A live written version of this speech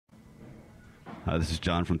This is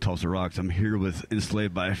John from Tulsa Rocks. I'm here with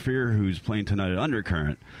Enslaved by Fear, who's playing tonight at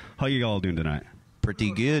Undercurrent. How you all doing tonight?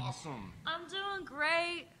 Pretty good. Awesome. I'm doing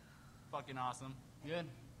great. Fucking awesome. Good.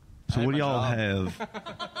 So what do y'all have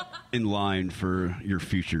in line for your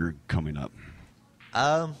future coming up?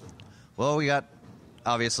 Well, we're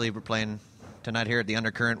playing tonight here at the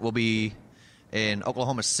Undercurrent. We'll be in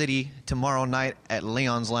Oklahoma City tomorrow night at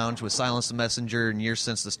Leon's Lounge with Silence the Messenger and Years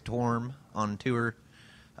Since the Storm on tour.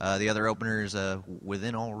 The other opener is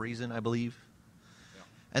Within All Reason, I believe. Yeah.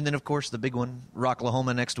 And then, of course, the big one,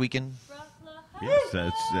 Rocklahoma next weekend.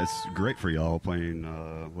 Yes, that's great for y'all playing,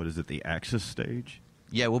 the Axis stage?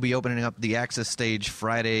 Yeah, we'll be opening up the Axis stage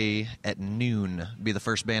Friday at noon. Be the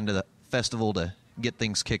first band of the festival to get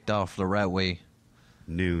things kicked off the right way.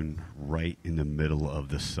 Noon, right in the middle of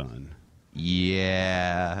the sun.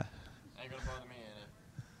 Yeah. Ain't gonna bother me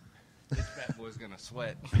in it. This fat boy's gonna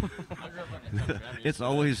sweat. It's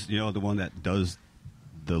always, the one that does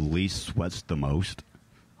the least sweats the most.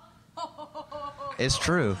 It's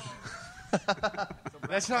true.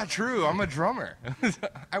 That's not true. I'm a drummer.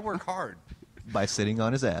 I work hard. By sitting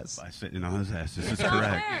on his ass. By sitting on his ass. This is Not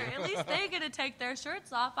correct. fair. At least they get to take their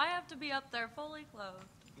shirts off. I have to be up there fully clothed.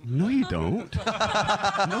 No, you don't.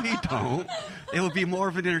 No, you don't. It would be more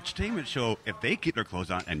of an entertainment show if they keep their clothes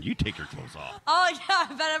on and you take your clothes off. Oh, yeah,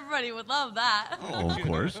 I bet everybody would love that. Oh, of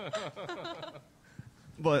course.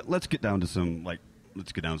 But let's get down to some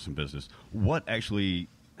business. What actually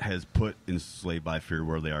has put Enslaved by Fear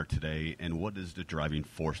where they are today, and what is the driving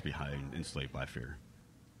force behind Enslaved by Fear?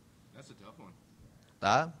 That's a tough one.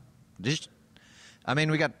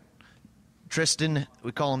 We got Tristan.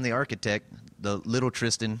 We call him the architect, the little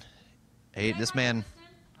Tristan. Hey, this man.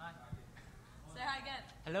 Hi. Say hi again.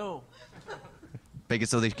 Hello. Make it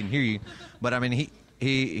so they can hear you. But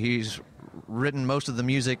he's written most of the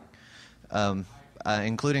music,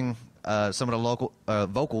 including some of the local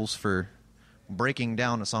vocals for Breaking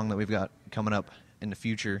Down, a song that we've got coming up in the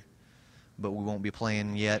future, but we won't be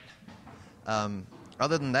playing yet.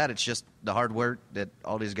 Other than that, it's just the hard work that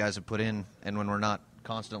all these guys have put in, and when we're not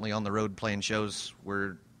constantly on the road playing shows,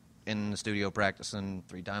 we're in the studio practicing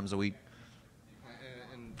 3 times a week.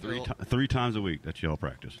 And Three times a week that y'all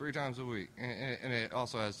practice. 3 times a week. And it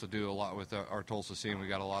also has to do a lot with our Tulsa scene. We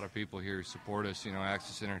got a lot of people here who support us,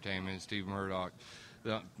 Axis Entertainment, Steve Murdoch,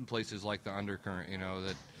 the places like the Undercurrent,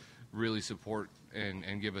 that really support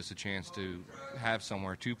and give us a chance to have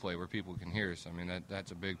somewhere to play where people can hear us.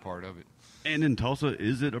 That's a big part of it. And in Tulsa,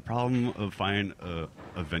 is it a problem of finding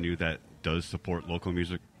a venue that does support local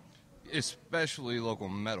music? Especially local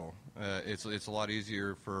metal. It's a lot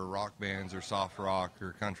easier for rock bands or soft rock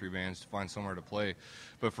or country bands to find somewhere to play.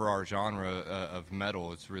 But for our genre of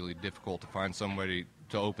metal, it's really difficult to find somebody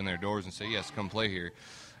to open their doors and say, yes, come play here,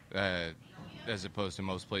 as opposed to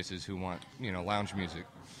most places who want, lounge music.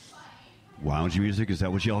 Lounge music? Is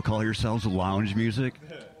that what y'all call yourselves, lounge music?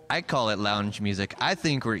 I call it lounge music. I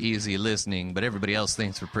think we're easy listening, but everybody else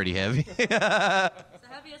thinks we're pretty heavy. It's the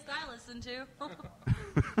heaviest I listen to.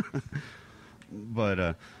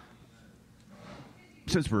 But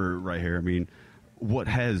since we're right here, what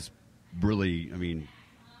has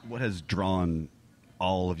drawn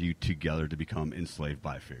all of you together to become Enslaved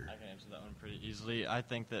by Fear? I can answer that one pretty easily. I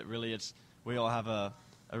think that really we all have a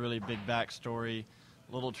really big backstory.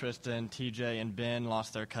 Little Tristan, TJ, and Ben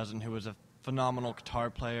lost their cousin who was a phenomenal guitar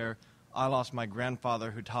player. I lost my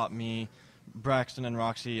grandfather who taught me. Braxton and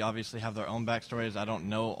Roxy obviously have their own backstories. I don't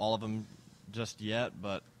know all of them just yet,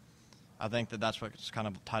 but I think that's what's kind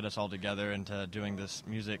of tied us all together into doing this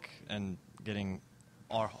music and getting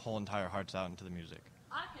our whole entire hearts out into the music.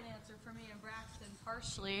 I can answer for me and Braxton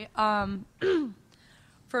partially.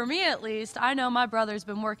 For me, at least, I know my brother's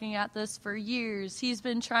been working at this for years. He's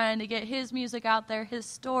been trying to get his music out there, his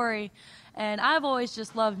story, and I've always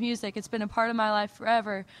just loved music. It's been a part of my life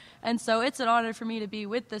forever, and so it's an honor for me to be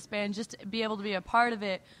with this band, just to be able to be a part of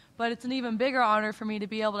it, but it's an even bigger honor for me to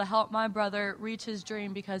be able to help my brother reach his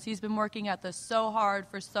dream because he's been working at this so hard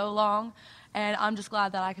for so long, and I'm just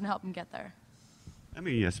glad that I can help him get there.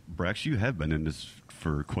 Yes, Brax, you have been in this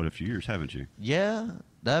for quite a few years, haven't you? Yeah,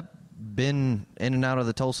 I've been in and out of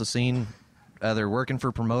the Tulsa scene, either working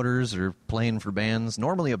for promoters or playing for bands.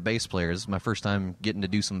 Normally a bass player. This is my first time getting to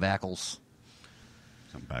do some vocals.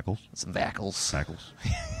 Some vocals? Some vocals. Vocals.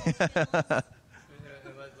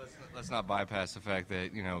 Let's not bypass the fact that,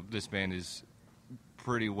 this band is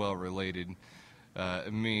pretty well related.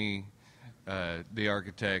 Me, the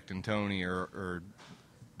architect, and Tony are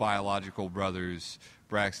biological brothers.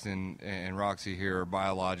 Braxton and Roxy here are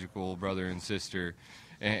biological brother and sister.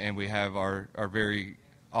 And we have our very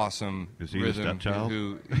awesome Is he the rhythm. stepchild?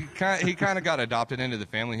 He kind of got adopted into the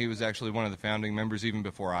family. He was actually one of the founding members even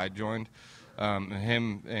before I joined.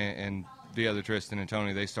 Him and the other Tristan and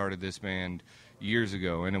Tony, they started this band years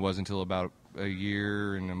ago, and it wasn't until about a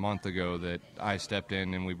year and a month ago that I stepped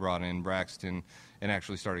in and we brought in Braxton and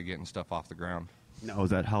actually started getting stuff off the ground. Now,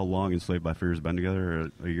 is that how long Enslaved by Fear has been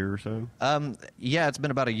together? A year or so? Yeah, it's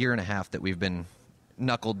been about a year and a half that we've been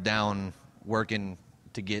knuckled down, working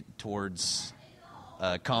to get towards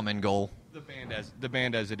a common goal. The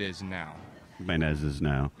band as it is now. Band as is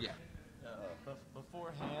now. Yeah.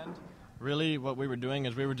 Beforehand, really what we were doing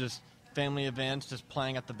is we were just family events, just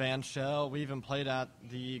playing at the band shell. We even played at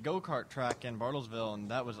the go-kart track in Bartlesville,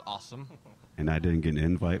 and that was awesome. And I didn't get an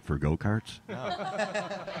invite for go-karts?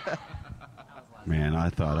 No. Man, I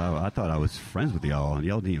thought I was friends with y'all, and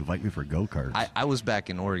y'all didn't invite me for go-karts. I was back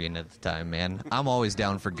in Oregon at the time, man. I'm always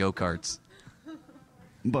down for go-karts.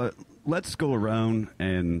 But let's go around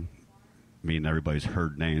and, I mean, everybody's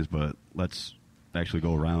heard names, but let's actually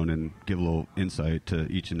go around and give a little insight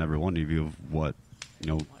to each and every one of you of what,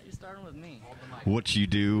 Why are you starting with me? what you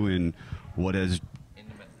do and what has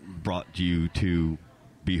brought you to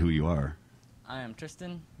be who you are. I am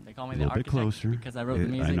Tristan. They call A me the little bit architect closer. because I wrote the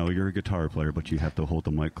music. I know you're a guitar player, but you have to hold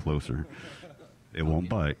the mic closer. It won't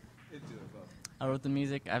bite. I wrote the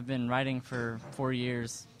music. I've been writing for 4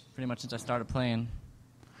 years, pretty much since I started playing,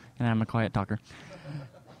 and I'm a quiet talker.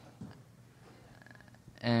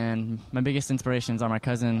 And my biggest inspirations are my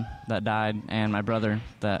cousin that died and my brother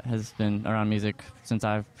that has been around music since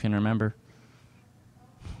I can remember.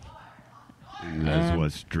 And that's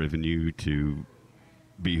what's driven you to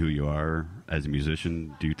be who you are as a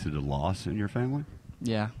musician due to the loss in your family?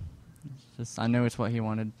 Yeah. It's just, I know it's what he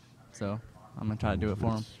wanted, so I'm going to try to do it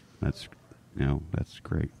for him. That's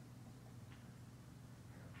great.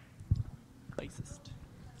 Bassist.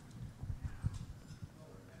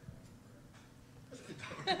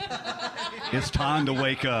 It's time to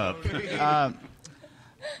wake up.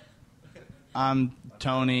 I'm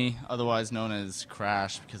Tony, otherwise known as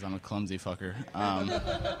Crash, because I'm a clumsy fucker.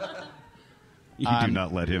 You do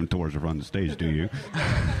not let him towards run the stage, do you? He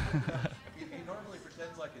normally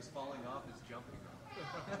pretends like his falling off is jumping.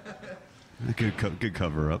 Good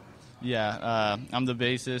cover up. Yeah, I'm the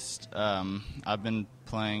bassist. I've been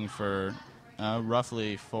playing for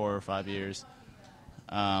roughly 4 or 5 years.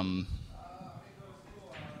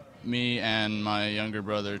 Me and my younger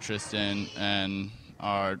brother Tristan and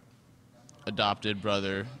our adopted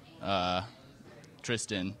brother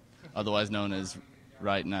Tristan, otherwise known as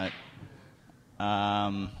Right Nut,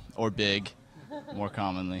 or Big, more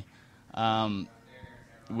commonly.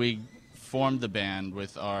 We formed the band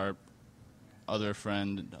with our other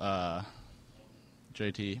friend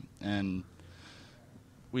JT, and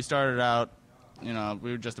we started out,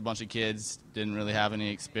 we were just a bunch of kids, didn't really have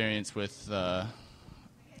any experience with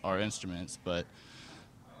our instruments, but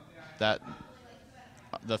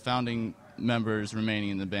the founding members remaining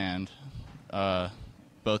in the band,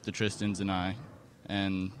 both the Tristans and I,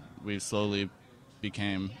 and we slowly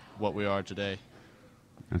became what we are today.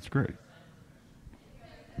 That's great.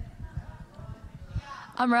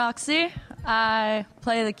 I'm Roxy. I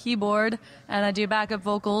play the keyboard and I do backup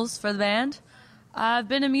vocals for the band. I've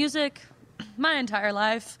been in music my entire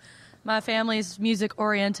life. My family's music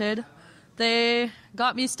oriented. They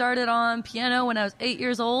got me started on piano when I was 8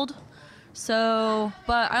 years old. But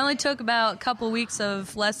I only took about a couple weeks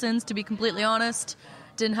of lessons, to be completely honest.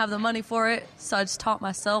 Didn't have the money for it, so I just taught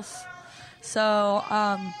myself. So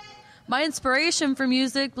my inspiration for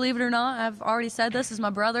music, believe it or not, I've already said this, is my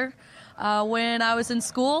brother. When I was in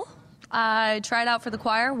school, I tried out for the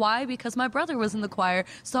choir. Why? Because my brother was in the choir,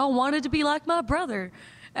 so I wanted to be like my brother.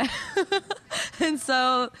 And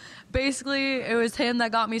so basically it was him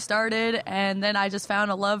that got me started, and then I just found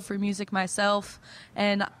a love for music myself.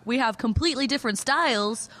 And we have completely different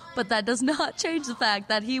styles, but that does not change the fact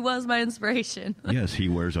that he was my inspiration. Yes, he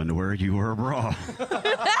wears underwear, you wear a bra.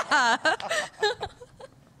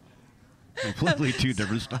 Completely two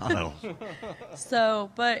different styles.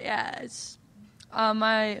 But yeah, it's,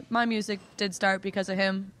 my music did start because of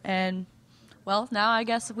him, and well, now I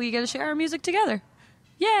guess we get to share our music together.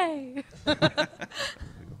 Yay!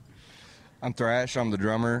 I'm Thrash. I'm the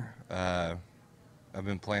drummer. I've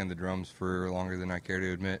been playing the drums for longer than I care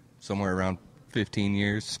to admit, somewhere around 15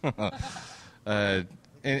 years.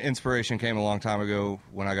 Inspiration came a long time ago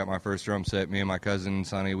when I got my first drum set. Me and my cousin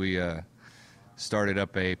Sonny, we started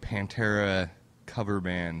up a Pantera cover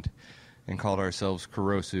band and called ourselves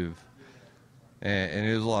Corrosive. And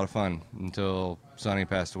it was a lot of fun until Sonny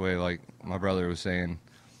passed away, like my brother was saying.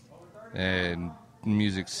 And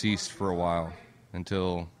music ceased for a while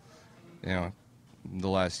until, the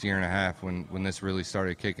last year and a half when this really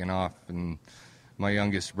started kicking off. And my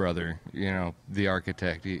youngest brother, the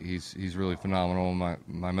architect, he's really phenomenal.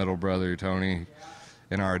 My middle brother, Tony,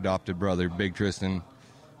 and our adopted brother, Big Tristan,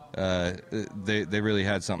 they really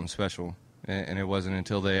had something special. And it wasn't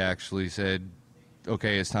until they actually said,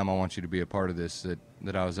 okay, it's time, I want you to be a part of this,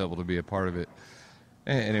 that I was able to be a part of it.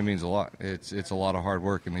 And it means a lot. It's a lot of hard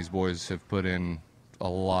work, and these boys have put in a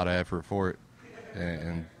lot of effort for it.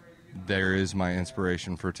 And there is my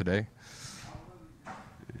inspiration for today.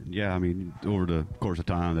 Yeah, I mean, over the course of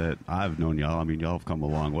time that I've known y'all, I mean, y'all have come a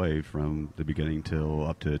long way from the beginning till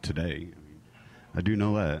up to today. I mean, I do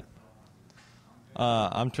know that.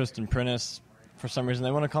 I'm Tristan Prentice. For some reason, they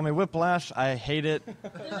want to call me Whiplash. I hate it.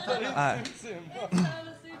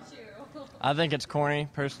 I think it's corny,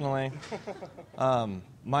 personally.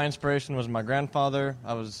 My inspiration was my grandfather.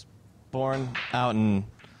 I was born out in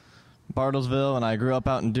Bartlesville, and I grew up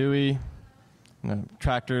out in Dewey.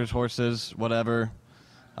 Tractors, horses, whatever.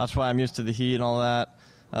 That's why I'm used to the heat and all that.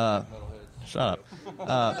 Shut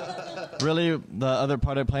up. Really, the other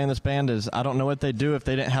part I play in this band is I don't know what they'd do if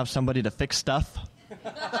they didn't have somebody to fix stuff.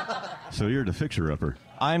 So you're the fixer-upper.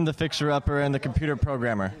 I'm the fixer-upper and the computer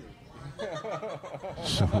programmer.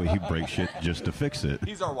 So you break shit just to fix it.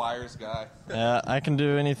 He's our wires guy. I can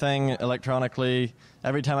do anything electronically.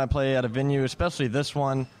 Every time I play at a venue, especially this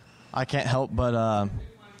one, I can't help but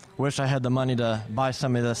wish I had the money to buy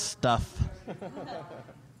some of this stuff.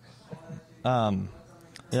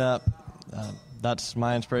 That's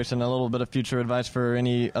my inspiration. A little bit of future advice for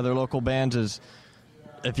any other local bands is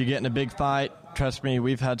if you get in a big fight, trust me,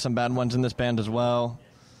 we've had some bad ones in this band as well.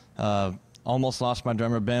 Almost lost my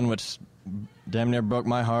drummer, Ben, which damn near broke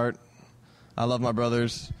my heart. I love my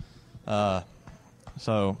brothers.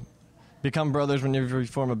 So become brothers whenever you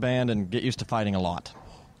form a band and get used to fighting a lot.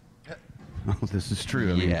 Oh, this is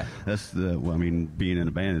true. I mean, that's being in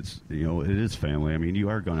a band, it is family. I mean, you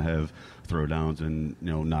are going to have throwdowns and,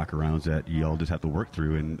 knockarounds that you all just have to work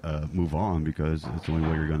through and move on because it's the only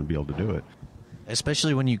way you're going to be able to do it.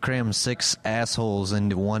 Especially when you cram 6 assholes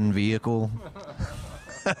into one vehicle.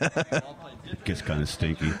 It gets kind of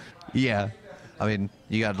stinky. Yeah. I mean,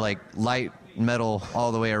 you got light metal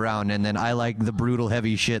all the way around, and then I like the brutal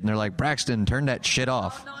heavy shit, and they're like, Braxton, turn that shit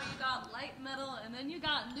off. Oh, no, you got light metal, and then you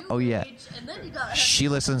got new yeah. age, and then you got She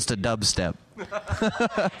listens to dubstep.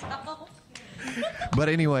 But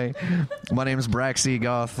anyway, my name's Braxy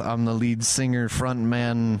Goth. I'm the lead singer,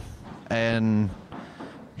 frontman, and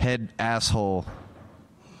head asshole.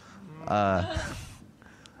 Second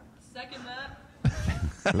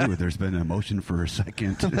that. Ooh, there's been emotion for a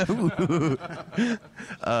second. I don't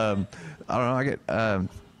know. I get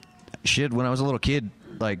shit when I was a little kid,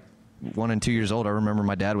 like 1 and 2 years old. I remember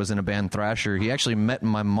my dad was in a band, Thrasher. He actually met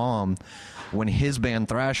my mom when his band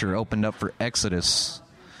Thrasher opened up for Exodus,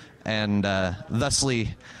 and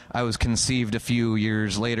thusly I was conceived a few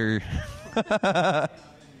years later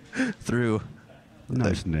through.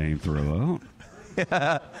 Nice name, throw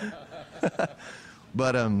out.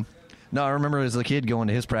 But no, I remember as a kid going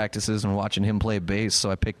to his practices and watching him play bass,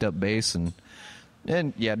 so I picked up bass and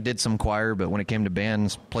did some choir, but when it came to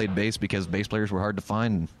bands, played bass because bass players were hard to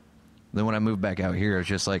find. And then when I moved back out here, I was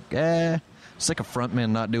just like, sick of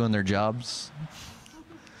frontmen not doing their jobs.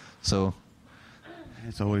 So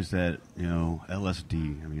it's always that,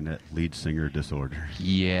 LSD. I mean, that lead singer disorder.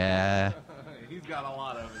 Yeah. He's got a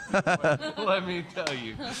lot of it. Let me tell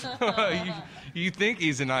you. You think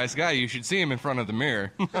he's a nice guy. You should see him in front of the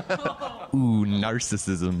mirror. Ooh,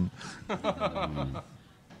 narcissism.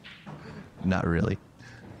 Not really.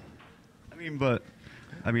 Now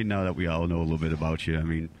that we all know a little bit about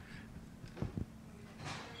you,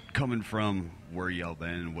 coming from where y'all been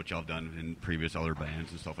and what y'all done in previous other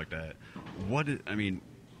bands and stuff like that,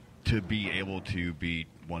 to be able to be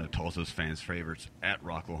one of Tulsa's fans' favorites at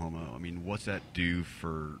Rocklahoma, what's that do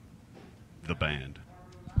for the band?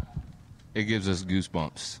 It gives us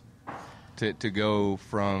goosebumps to go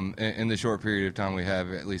from, in the short period of time we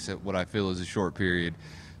have, at least what I feel is a short period,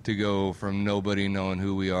 to go from nobody knowing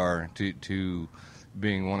who we are to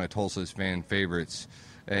being one of Tulsa's fan favorites.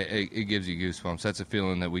 It gives you goosebumps. That's a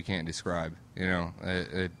feeling that we can't describe.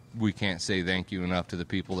 We can't say thank you enough to the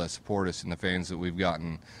people that support us and the fans that we've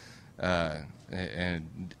gotten.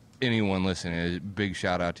 And anyone listening, a big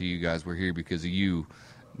shout out to you guys. We're here because of you,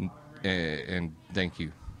 and thank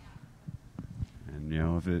you. And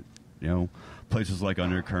if it, places like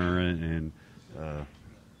Undercurrent and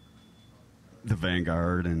the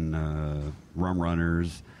Vanguard and Rum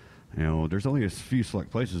Runners, there's only a few select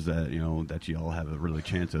places that that you all have a really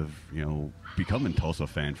chance of becoming Tulsa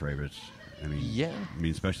fan favorites. I mean, Yeah. I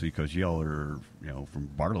mean, especially because y'all are, from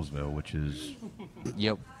Bartlesville, which is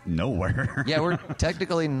Yep. nowhere. Yeah, we're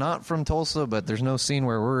technically not from Tulsa, but there's no scene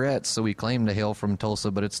where we're at, so we claim to hail from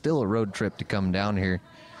Tulsa, but it's still a road trip to come down here.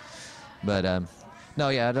 But, no,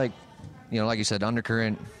 yeah, like you said,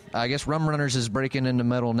 Undercurrent. I guess Rum Runners is breaking into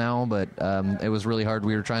metal now, but it was really hard.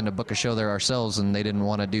 We were trying to book a show there ourselves, and they didn't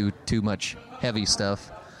want to do too much heavy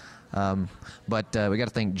stuff. But we got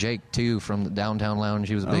to thank Jake, too, from the Downtown Lounge.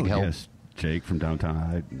 He was a big help. Yes, Jake from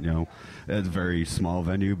downtown. It's a very small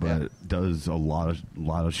venue, but does a lot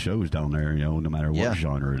of shows down there. No matter what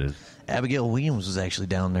genre it is. Abigail Williams was actually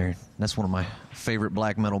down there. That's one of my favorite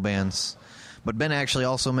black metal bands. But Ben actually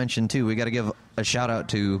also mentioned too. We got to give a shout out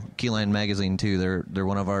to Keyline Magazine too. They're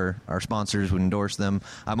one of our sponsors. We endorse them.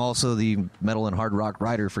 I'm also the metal and hard rock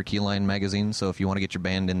writer for Keyline Magazine. So if you want to get your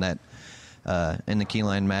band in that in the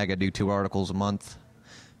Keyline Mag, I do 2 articles a month.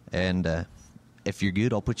 And if you're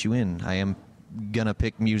good, I'll put you in. I am gonna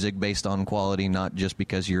pick music based on quality, not just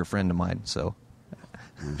because you're a friend of mine. So,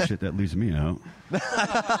 well, shit, that leaves me out.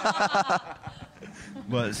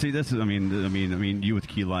 But see, this is, I mean, you with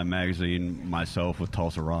Keyline Magazine, myself with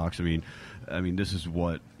Tulsa Rocks. I mean, this is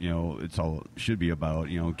what it's all should be about.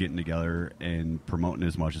 Getting together and promoting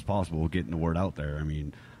as much as possible, getting the word out there. I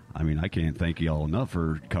mean, I can't thank you all enough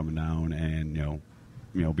for coming down and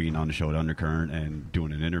being on the show at Undercurrent and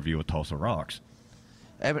doing an interview with Tulsa Rocks.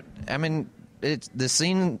 I mean, the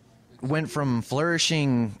scene went from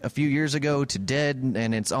flourishing a few years ago to dead,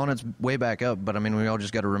 and it's on its way back up. But, I mean, we all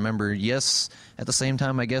just got to remember, yes, at the same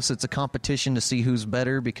time, I guess it's a competition to see who's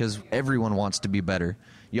better because everyone wants to be better.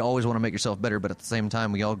 You always want to make yourself better, but at the same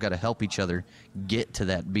time, we all got to help each other get to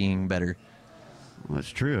that being better. Well, that's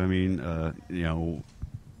true. I mean, you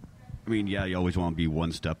always want to be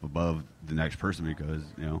one step above the next person because,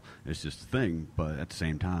 it's just a thing. But at the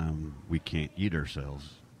same time, we can't eat ourselves.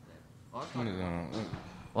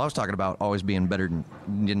 Well, I was talking about always being better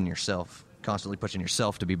than yourself, constantly pushing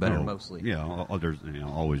yourself to be better, mostly. Yeah, there's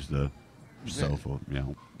always the self. Yeah,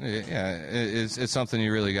 it's something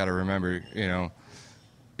you really got to remember.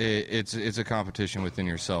 It's a competition within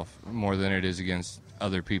yourself more than it is against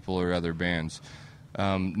other people or other bands.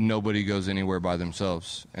 Nobody goes anywhere by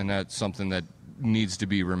themselves, and that's something that needs to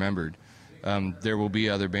be remembered. There will be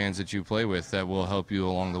other bands that you play with that will help you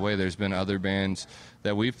along the way. There's been other bands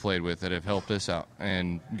that we've played with that have helped us out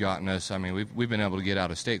and gotten us. I mean, we've been able to get out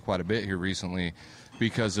of state quite a bit here recently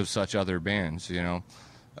because of such other bands, and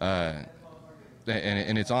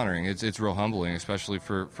it's honoring. It's real humbling, especially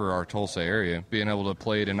for our Tulsa area. Being able to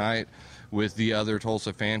play tonight with the other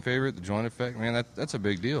Tulsa fan favorite, the Joint Effect, man, that's a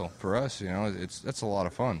big deal for us. That's a lot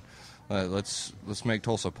of fun. Let's make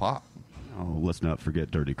Tulsa pop. Oh, let's not forget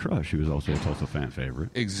Dirty Crush, who was also a Tulsa fan favorite.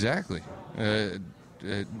 Exactly.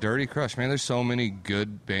 Dirty Crush, man, there's so many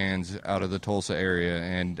good bands out of the Tulsa area,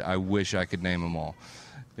 and I wish I could name them all.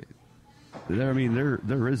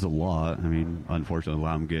 There is a lot. I mean, unfortunately, a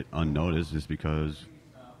lot of them get unnoticed just because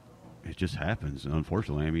it just happens.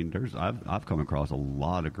 Unfortunately, I mean, I've come across a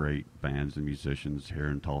lot of great bands and musicians here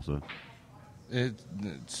in Tulsa.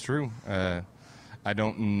 It's true. I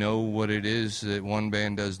don't know what it is that one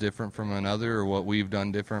band does different from another, or what we've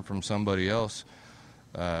done different from somebody else.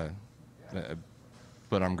 But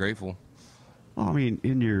I'm grateful. Well, I mean,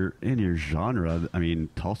 in your genre, I mean,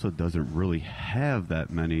 Tulsa doesn't really have that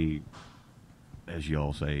many, as you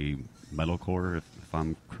all say, metalcore. If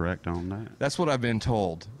I'm correct on that. That's what I've been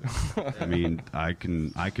told. I mean, I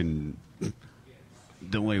can.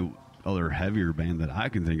 The only other heavier band that I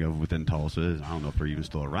can think of within Tulsa is, I don't know if they're even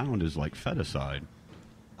still around, is like Feticide.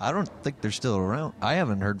 I don't think they're still around. I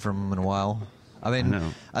haven't heard from them in a while. I mean,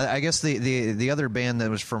 I guess the other band that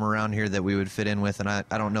was from around here that we would fit in with, and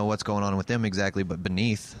I don't know what's going on with them exactly, but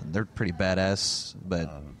Beneath, they're pretty badass.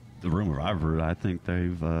 But the rumor I've heard, I think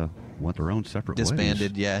they've went their own separate ways.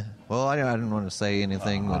 Disbanded, yeah. Well, I didn't want to say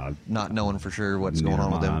anything, not knowing for sure what's going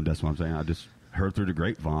on with them. That's what I'm saying. I just heard through the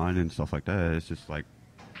grapevine and stuff like that. It's just like,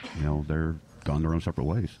 they're gone their own separate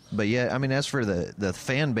ways. But yeah, I mean, as for the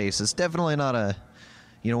fan base, it's definitely not a,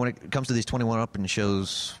 when it comes to these 21 Up and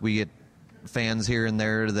shows, we get fans here and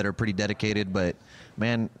there that are pretty dedicated, but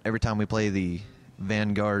man, every time we play the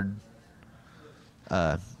Vanguard,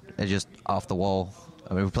 it's just off the wall.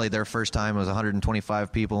 I mean, we played their first time, it was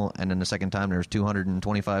 125 people, and then the second time there was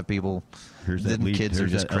 225 people. Here's that the kids are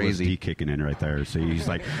just crazy. LSD kicking in right there. See, he's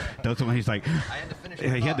like, he's like, I had to finish.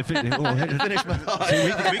 He had to finish. Well, I had to finish my thought. See,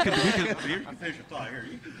 we can you can finish your thought here.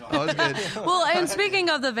 You can talk. Oh, that's good. Well, and speaking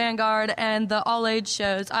of the Vanguard and the all-age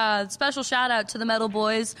shows, special shout-out to the Metal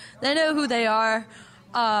Boys. They know who they are.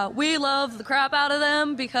 We love the crap out of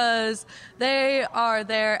them because they are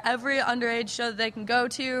there every underage show that they can go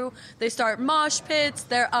to. They start mosh pits.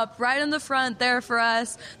 They're up right in the front there for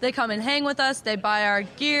us. They come and hang with us. They buy our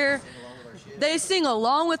gear. They sing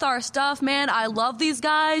along with our stuff, man. I love these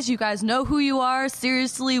guys. You guys know who you are.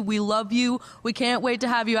 Seriously, we love you. We can't wait to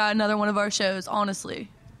have you at another one of our shows, honestly.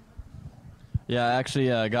 Yeah, I actually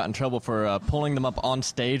got in trouble for pulling them up on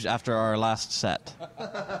stage after our last set.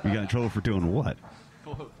 You got in trouble for doing what?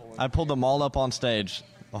 I pulled them all up on stage,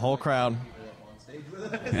 the whole crowd.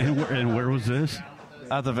 And where was this?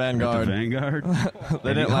 At the Vanguard. At the Vanguard?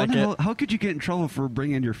 They didn't like it. How could you get in trouble for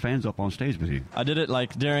bringing your fans up on stage with you? I did it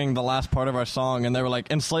like during the last part of our song, and they were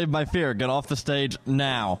like, "Enslaved by fear, get off the stage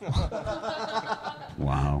now."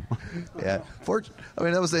 Wow. Yeah. I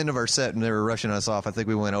mean, that was the end of our set, and they were rushing us off. I think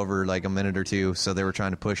we went over like a minute or two, so they were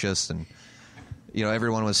trying to push us, and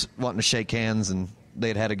everyone was wanting to shake hands, and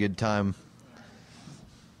they'd had a good time.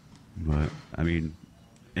 But I mean,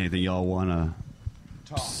 anything y'all want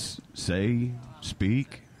to say?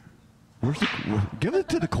 Speak? Give it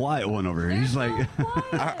to the quiet one over here. He's like,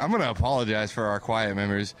 I'm going to apologize for our quiet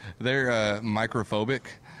members. They're microphobic.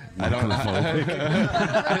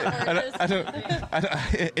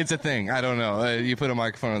 It's a thing. I don't know. You put a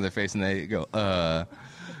microphone on their face and they go,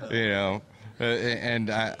 and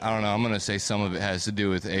I don't know. I'm going to say some of it has to do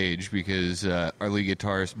with age because our lead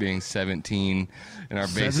guitarist being 17 and our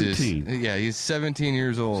bassist. 17? Yeah, he's 17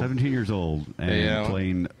 years old. 17 years old and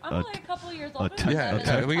playing I'm only a couple years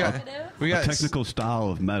older. We got a technical style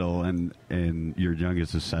of metal, and your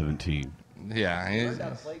youngest is 17. Yeah. He learned how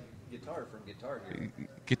to play guitar from Guitar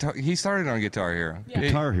Hero. He started on Guitar Hero. Yeah.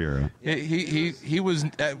 Guitar Hero. He was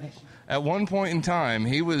at one point in time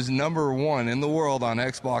he was #1 in the world on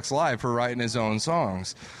Xbox Live for writing his own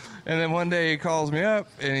songs, and then one day he calls me up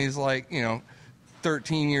and he's like,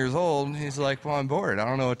 13 years old. And he's like, "Well, I'm bored. I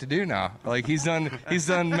don't know what to do now." Like he's done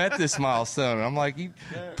met this milestone. And I'm like, "You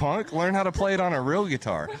punk, learn how to play it on a real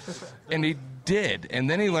guitar," and he did, and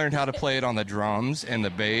then he learned how to play it on the drums and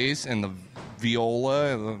the bass and the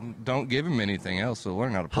viola. Don't give him anything else to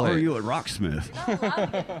learn how to play. How are you at Rocksmith?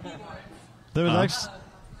 There was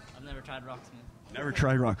I've never tried Rocksmith. Never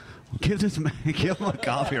tried rock. Give him a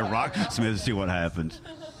copy of Rocksmith and see what happens.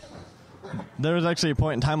 There was actually a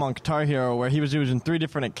point in time on Guitar Hero where he was using 3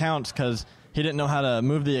 different accounts because he didn't know how to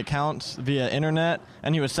move the accounts via internet,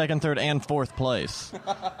 and he was 2nd, 3rd, and 4th place.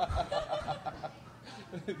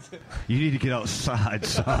 You need to get outside,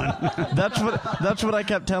 son. That's what I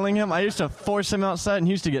kept telling him. I used to force him outside, and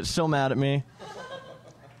he used to get so mad at me.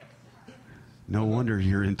 No wonder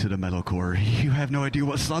you're into the metalcore. You have no idea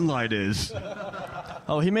what sunlight is.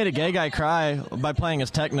 Oh, he made a gay guy cry by playing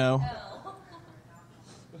his techno.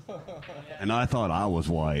 And I thought I was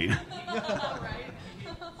white.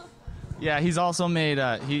 Yeah, he's also made.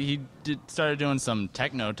 Started doing some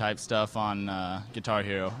techno type stuff on Guitar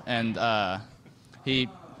Hero, and he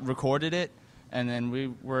recorded it, and then we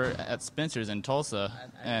were at Spencer's in Tulsa,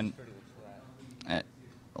 and he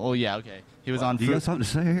was on. You got something to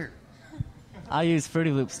say here? I use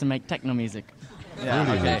Fruity Loops to make techno music. Yeah,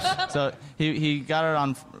 okay. So he got it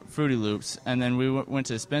on Fruity Loops, and then we went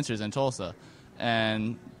to Spencer's in Tulsa,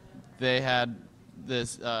 and they had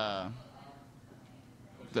this. There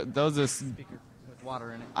was this Speaker with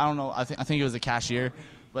water in it. I don't know. I think it was a cashier,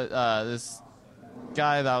 but this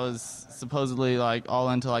guy that was supposedly like all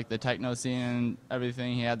into like the techno scene and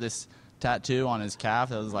everything. He had this tattoo on his calf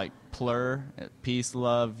that was like plur, peace,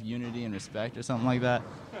 love, unity, and respect, or something like that.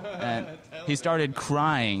 And he started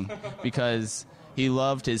crying because he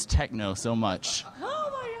loved his techno so much. Oh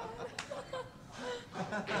my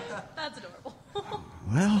god. That's adorable.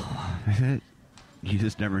 Well, you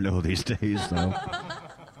just never know these days, though.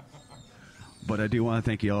 But I do want to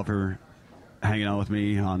thank you all for hanging out with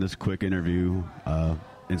me on this quick interview.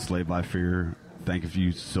 Enslaved by Fear, thank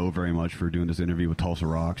you so very much for doing this interview with Tulsa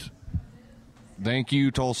Rocks. Thank you,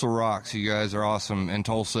 Tulsa Rocks. You guys are awesome, and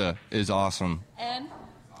Tulsa is awesome. And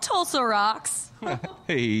Tulsa Rocks.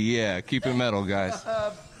 Hey, yeah, keep it metal, guys.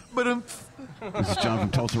 This is John from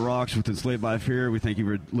Tulsa Rocks with Enslaved by Fear. We thank you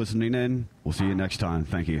for listening in. We'll see you next time.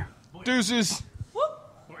 Thank you. Deuces.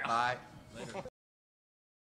 Bye.